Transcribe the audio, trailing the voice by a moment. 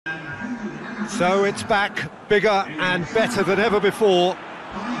So it's back, bigger and better than ever before.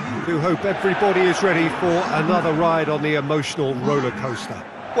 I do hope everybody is ready for another ride on the emotional roller coaster.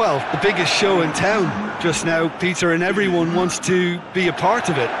 Well, the biggest show in town just now, Peter, and everyone wants to be a part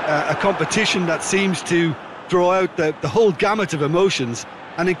of it. A competition that seems to draw out the whole gamut of emotions.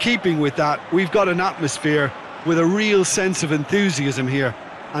 And in keeping with that, we've got an atmosphere with a real sense of enthusiasm here.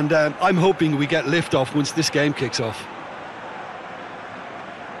 And I'm hoping we get lift-off once this game kicks off.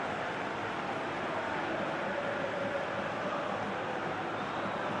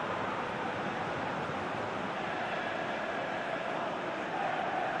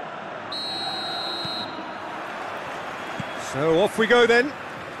 So off we go then.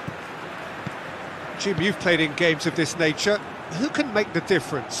 Jim, you've played in games of this nature. Who can make the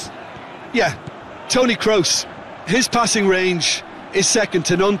difference? Yeah, Tony Kroos. His passing range is second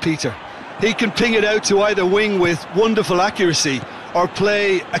to none, Peter. He can ping it out to either wing with wonderful accuracy or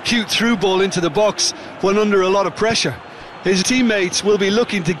play a cute through ball into the box when under a lot of pressure. His teammates will be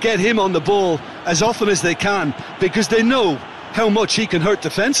looking to get him on the ball as often as they can because they know how much he can hurt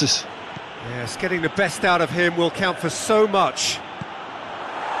defences. Yes, getting the best out of him will count for so much.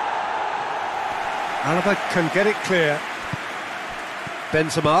 Alaba can get it clear.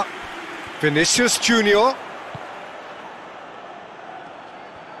 Benzema. Vinicius Junior.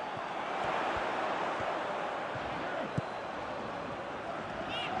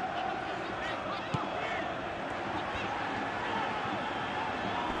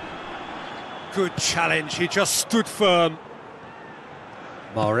 Good challenge, he just stood firm.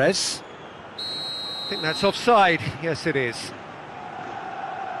 Mahrez. I think that's offside. Yes, it is.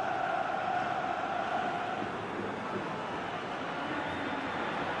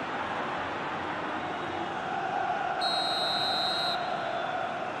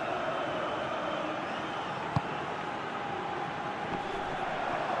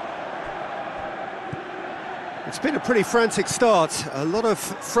 It's been a pretty frantic start. A lot of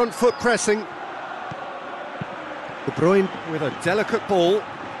front foot pressing. De Bruyne with a delicate ball.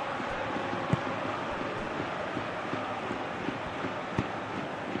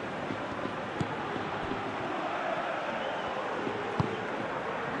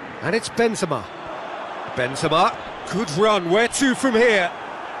 And it's Benzema. Benzema, good run, where to from here?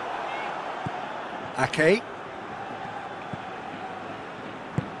 Ake.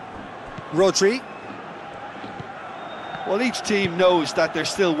 Rodri. Well, each team knows that they're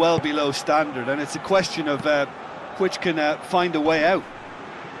still well below standard, and it's a question of which can find a way out.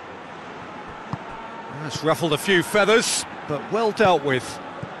 That's ruffled a few feathers, but well dealt with.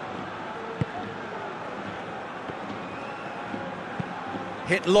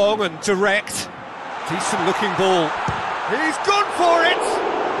 Hit long and direct. Decent looking ball. He's gone for it!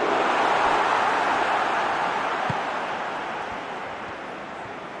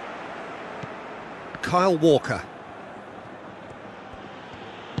 Kyle Walker.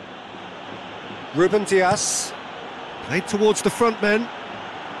 Ruben Dias. Played towards the front men.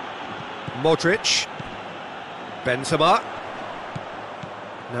 Modric. Benzema.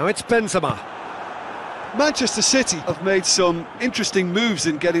 Now it's Benzema. Manchester City have made some interesting moves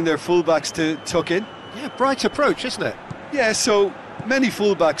in getting their fullbacks to tuck in. Yeah, bright approach, isn't it? Yeah, so many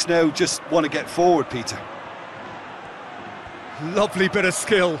fullbacks now just want to get forward, Peter. Lovely bit of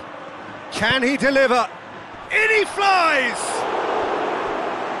skill. Can he deliver? In he flies!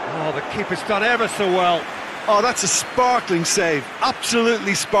 Oh, the keeper's done ever so well. Oh, that's a sparkling save.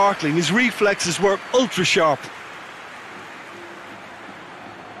 Absolutely sparkling. His reflexes were ultra sharp.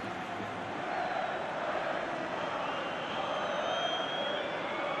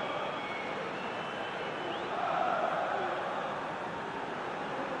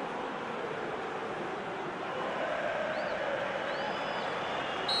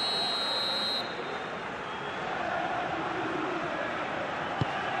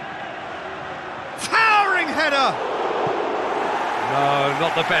 Header! No,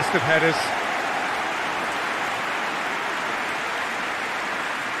 not the best of headers.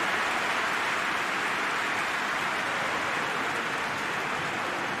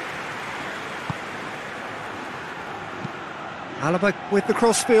 Alaba with the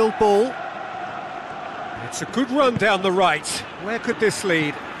crossfield ball. It's a good run down the right. Where could this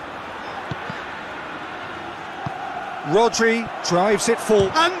lead? Rodri drives it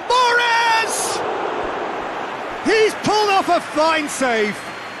forward. And Mahrez! He's pulled off a fine save.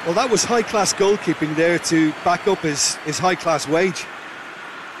 Well, that was high-class goalkeeping there to back up his high-class wage.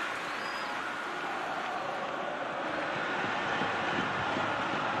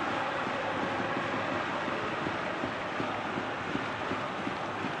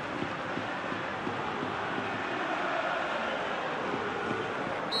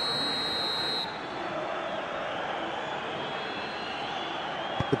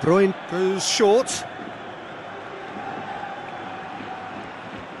 De Bruyne goes short.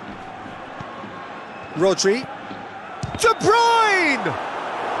 Rodri. De Bruyne!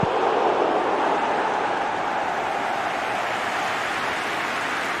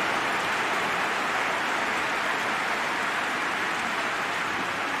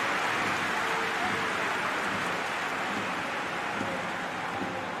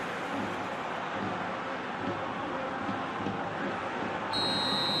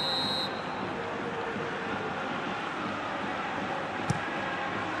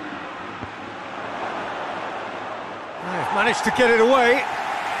 They've managed to get it away.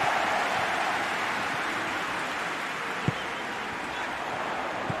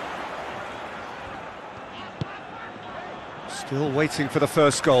 Still waiting for the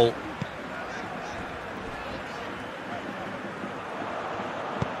first goal.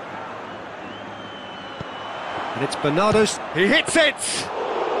 And it's Bernardo's. He hits it!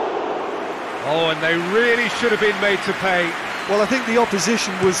 Oh, and they really should have been made to pay. Well, I think the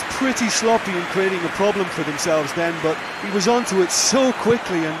opposition was pretty sloppy in creating a problem for themselves then, but he was onto it so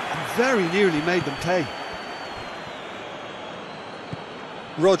quickly and very nearly made them pay.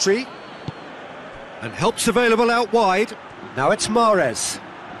 Rodri. And help's available out wide. Now it's Mahrez.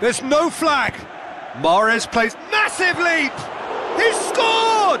 There's no flag. Mahrez plays massive leap. He's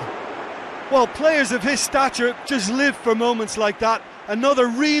scored! Well, players of his stature just live for moments like that. Another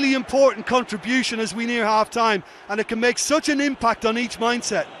really important contribution as we near half-time, and it can make such an impact on each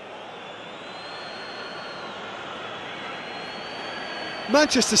mindset.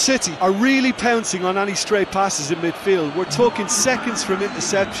 Manchester City are really pouncing on any stray passes in midfield. We're talking seconds from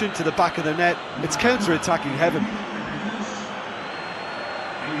interception to the back of the net. It's counter-attacking heaven.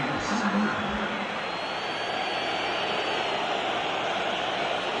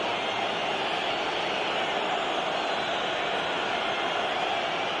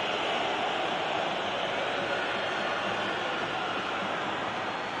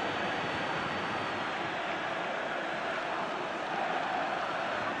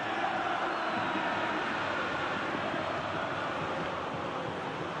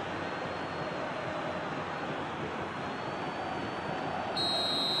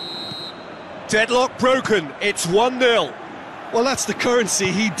 Deadlock broken, it's 1-0. Well, that's the currency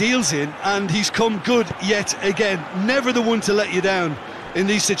he deals in, and he's come good yet again. Never the one to let you down in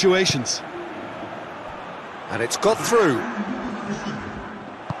these situations. And it's got through.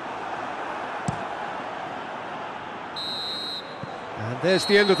 And there's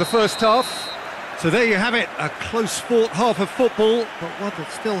the end of the first half. So there you have it, a close-fought half of football, but one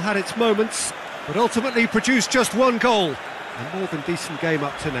that still had its moments, but ultimately produced just one goal. A more than decent game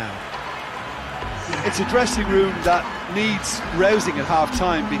up to now. It's a dressing room that needs rousing at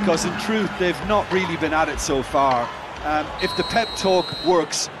half-time, because in truth they've not really been at it so far. If the pep talk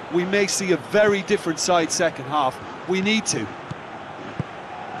works, we may see a very different side second half. We need to.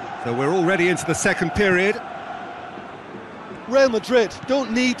 So we're already into the second period. Real Madrid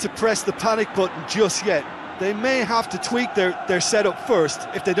don't need to press the panic button just yet. They may have to tweak their setup first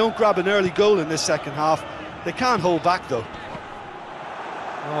if they don't grab an early goal in this second half. They can't hold back though.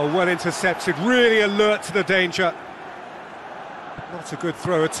 Oh, well intercepted, really alert to the danger. Not a good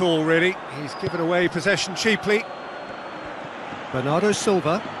throw at all, really. He's given away possession cheaply. Bernardo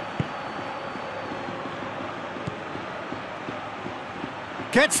Silva.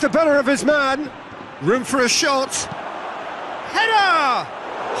 Gets the better of his man. Room for a shot. Header!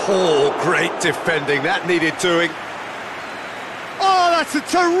 Oh, great defending, that needed doing. Oh, that's a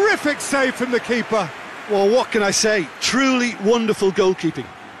terrific save from the keeper. Well, what can I say? Truly wonderful goalkeeping.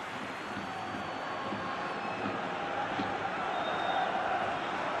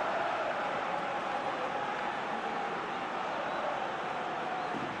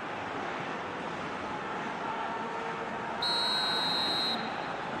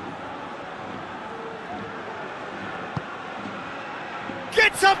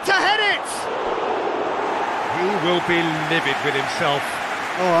 Gets up to head it! He will be livid with himself.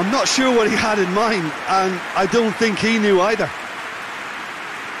 Oh, I'm not sure what he had in mind, and I don't think he knew either.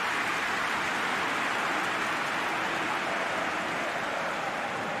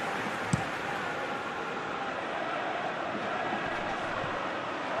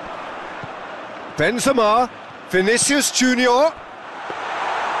 Benzema, Vinicius Junior.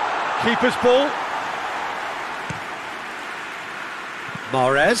 Keeper's ball.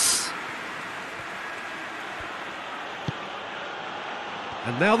 Mahrez.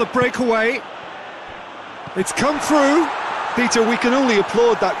 And now the breakaway. It's come through. Peter, we can only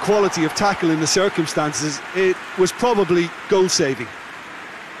applaud that quality of tackle in the circumstances. It was probably goal-saving.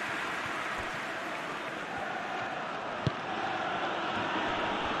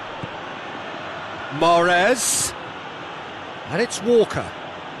 Mahrez. And it's Walker.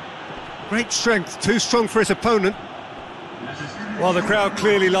 Great strength, too strong for his opponent. Well, the crowd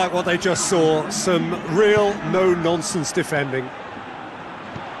clearly like what they just saw. Some real no-nonsense defending.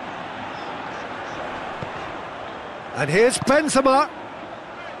 And here's Benzema.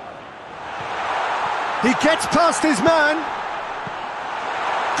 He gets past his man.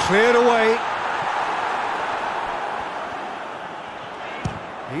 Cleared away.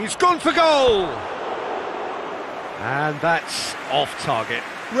 He's gone for goal. And that's off target.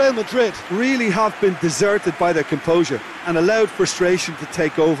 Real Madrid really have been deserted by their composure and allowed frustration to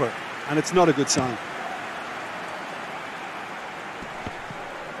take over, and it's not a good sign.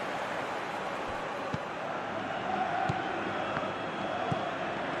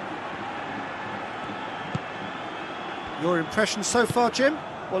 Your impression so far, Jim?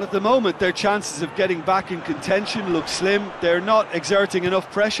 Well, at the moment, their chances of getting back in contention look slim. They're not exerting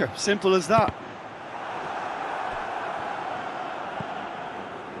enough pressure. Simple as that.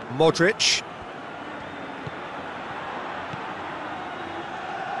 Modric.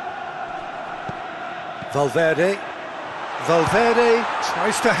 Valverde. Valverde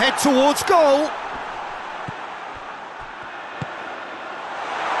tries to head towards goal.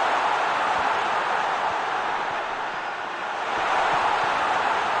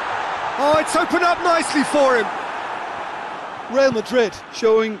 Oh, it's opened up nicely for him. Real Madrid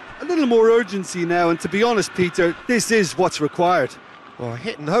showing a little more urgency now, and to be honest, Peter, this is what's required. Well,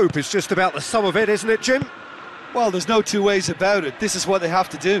 hit and hope is just about the sum of it, isn't it, Jim? Well, there's no two ways about it. This is what they have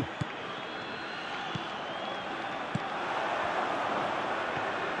to do.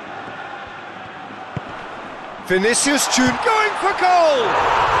 Vinicius Junior going for goal!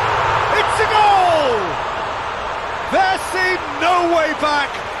 It's a goal! There seemed no way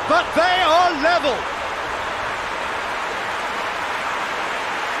back, but they are level.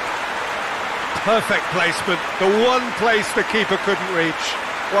 Perfect placement, the one place the keeper couldn't reach.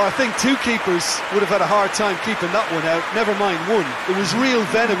 Well, I think two keepers would have had a hard time keeping that one out, never mind one. There was real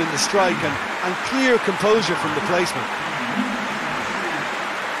venom in the strike and clear composure from the placement.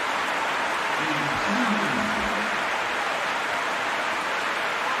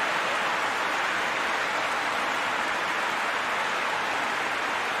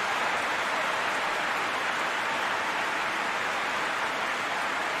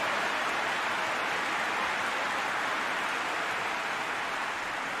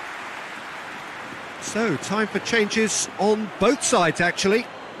 So, time for changes on both sides, actually.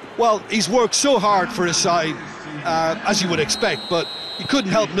 Well, he's worked so hard for his side, as you would expect, but you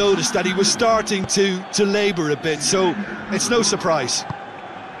couldn't help notice that he was starting to labour a bit, so it's no surprise.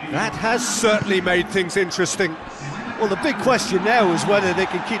 That has certainly made things interesting. Well, the big question now is whether they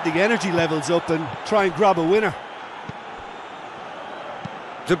can keep the energy levels up and try and grab a winner.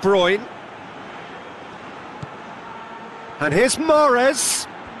 De Bruyne. And here's Mahrez.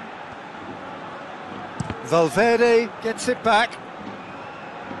 Valverde gets it back.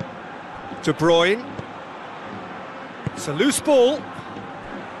 De Bruyne. It's a loose ball.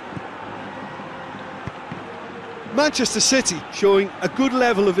 Manchester City showing a good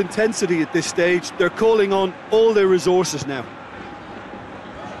level of intensity at this stage. They're calling on all their resources now.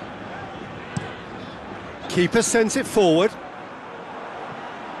 Keeper sends it forward.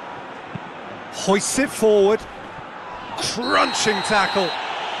 Hoists it forward. Crunching tackle.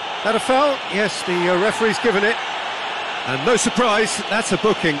 That a foul? Yes, the referee's given it. And no surprise, that's a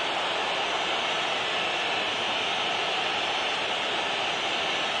booking.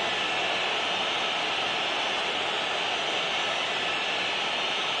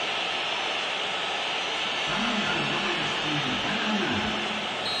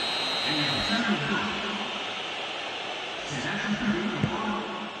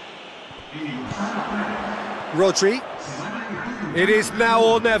 Rodri. It is now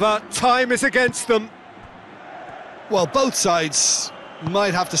or never. Time is against them. Well, both sides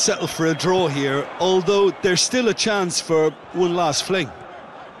might have to settle for a draw here, although there's still a chance for one last fling.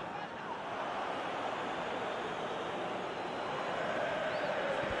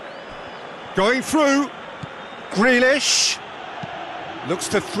 Going through. Grealish. Looks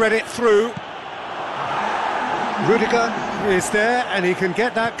to thread it through. Rudiger is there and he can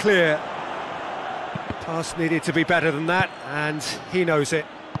get that clear. Pass needed to be better than that, and he knows it.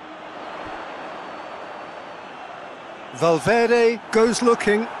 Valverde goes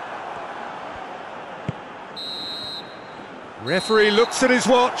looking. Referee looks at his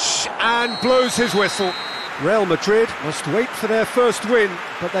watch and blows his whistle. Real Madrid must wait for their first win,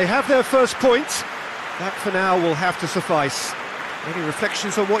 but they have their first point. That for now will have to suffice. Any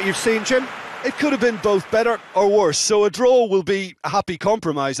reflections on what you've seen, Jim? It could have been both better or worse, so a draw will be a happy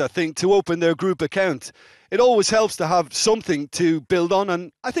compromise, I think, to open their group account. It always helps to have something to build on,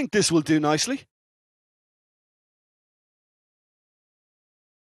 and I think this will do nicely.